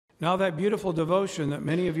Now that beautiful devotion that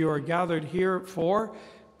many of you are gathered here for,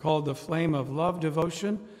 called the Flame of Love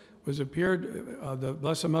devotion, the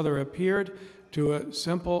Blessed Mother appeared to a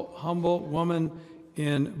simple, humble woman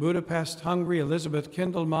in Budapest, Hungary, Elizabeth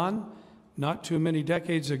Kindelmann, not too many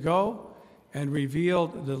decades ago, and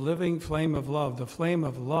revealed the living flame of love, the flame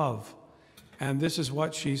of love. And this is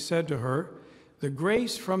what she said to her: "The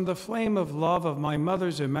grace from the flame of love of my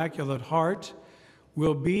mother's Immaculate Heart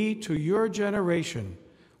will be to your generation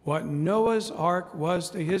what Noah's Ark was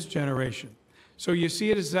to his generation." So you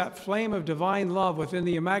see, it is that flame of divine love within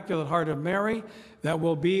the Immaculate Heart of Mary that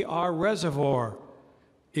will be our reservoir.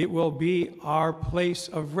 It will be our place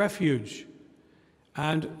of refuge.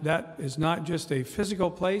 And that is not just a physical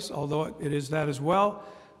place, although it is that as well,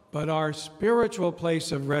 but our spiritual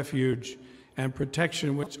place of refuge and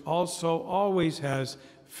protection, which also always has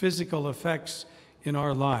physical effects in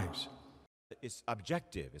our lives. It's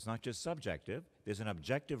objective. It's not just subjective. There's an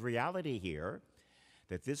objective reality here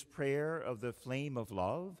that this prayer of the flame of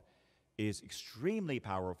love is extremely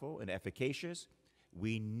powerful and efficacious.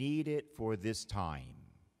 We need it for this time.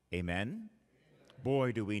 Amen?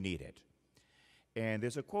 Boy, do we need it. And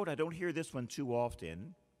there's a quote, I don't hear this one too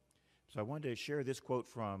often, so I wanted to share this quote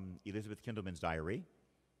from Elizabeth Kindelmann's diary,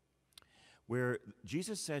 where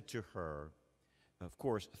Jesus said to her, of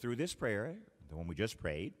course, through this prayer, the one we just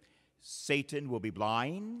prayed, Satan will be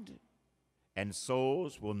blind and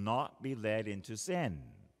souls will not be led into sin.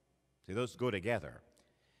 See, those go together.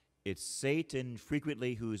 It's Satan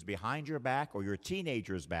frequently who's behind your back or your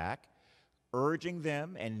teenager's back, urging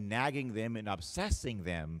them and nagging them and obsessing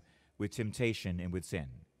them with temptation and with sin.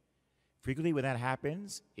 Frequently when that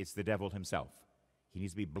happens, it's the devil himself. He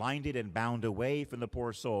needs to be blinded and bound away from the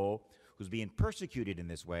poor soul who's being persecuted in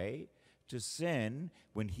this way to sin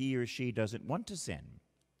when he or she doesn't want to sin.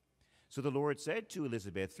 So the Lord said to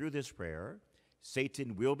Elizabeth through this prayer,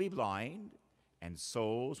 Satan will be blind and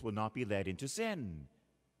souls will not be led into sin.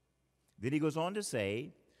 Then he goes on to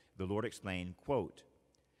say, the Lord explained, quote,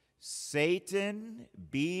 Satan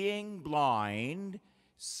being blind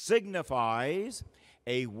signifies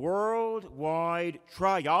a worldwide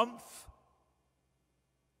triumph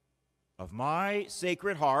of my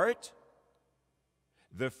Sacred Heart,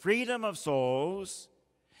 the freedom of souls,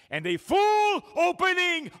 and a full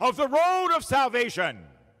opening of the road of salvation.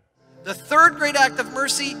 The third great act of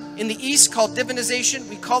mercy in the East, called divinization,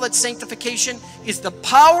 we call it sanctification, is the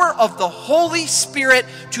power of the Holy Spirit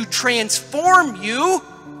to transform you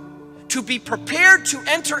to be prepared to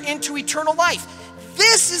enter into eternal life.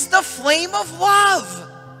 This is the flame of love.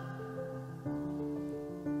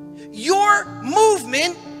 Your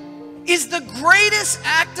movement is the greatest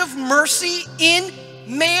act of mercy in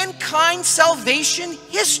mankind's salvation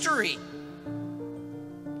history.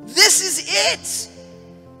 This is it.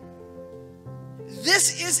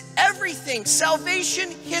 This is everything. Salvation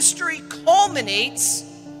history culminates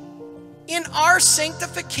in our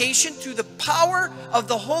sanctification through the power of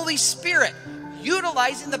the Holy Spirit,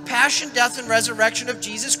 utilizing the passion, death, and resurrection of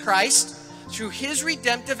Jesus Christ through his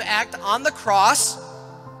redemptive act on the cross.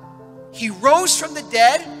 He rose from the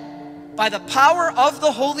dead by the power of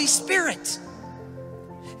the Holy Spirit.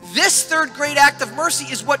 This third great act of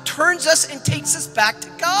mercy is what turns us and takes us back to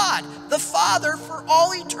God, the Father, for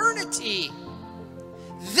all eternity.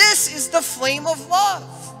 This is the flame of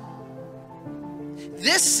love.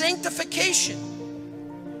 This sanctification,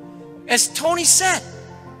 as Tony said,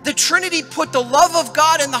 the Trinity put the love of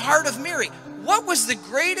God in the heart of Mary. What was the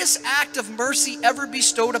greatest act of mercy ever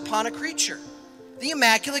bestowed upon a creature? The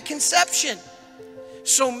Immaculate Conception.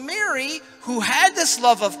 So Mary, who had this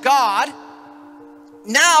love of God,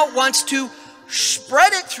 now wants to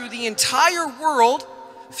spread it through the entire world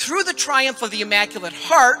through the triumph of the Immaculate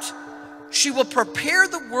Heart. She will prepare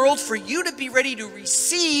the world for you to be ready to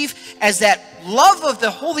receive as that love of the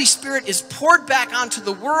Holy Spirit is poured back onto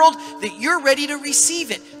the world, that you're ready to receive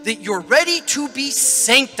it, that you're ready to be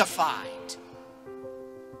sanctified.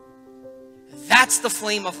 That's the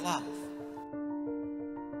flame of love.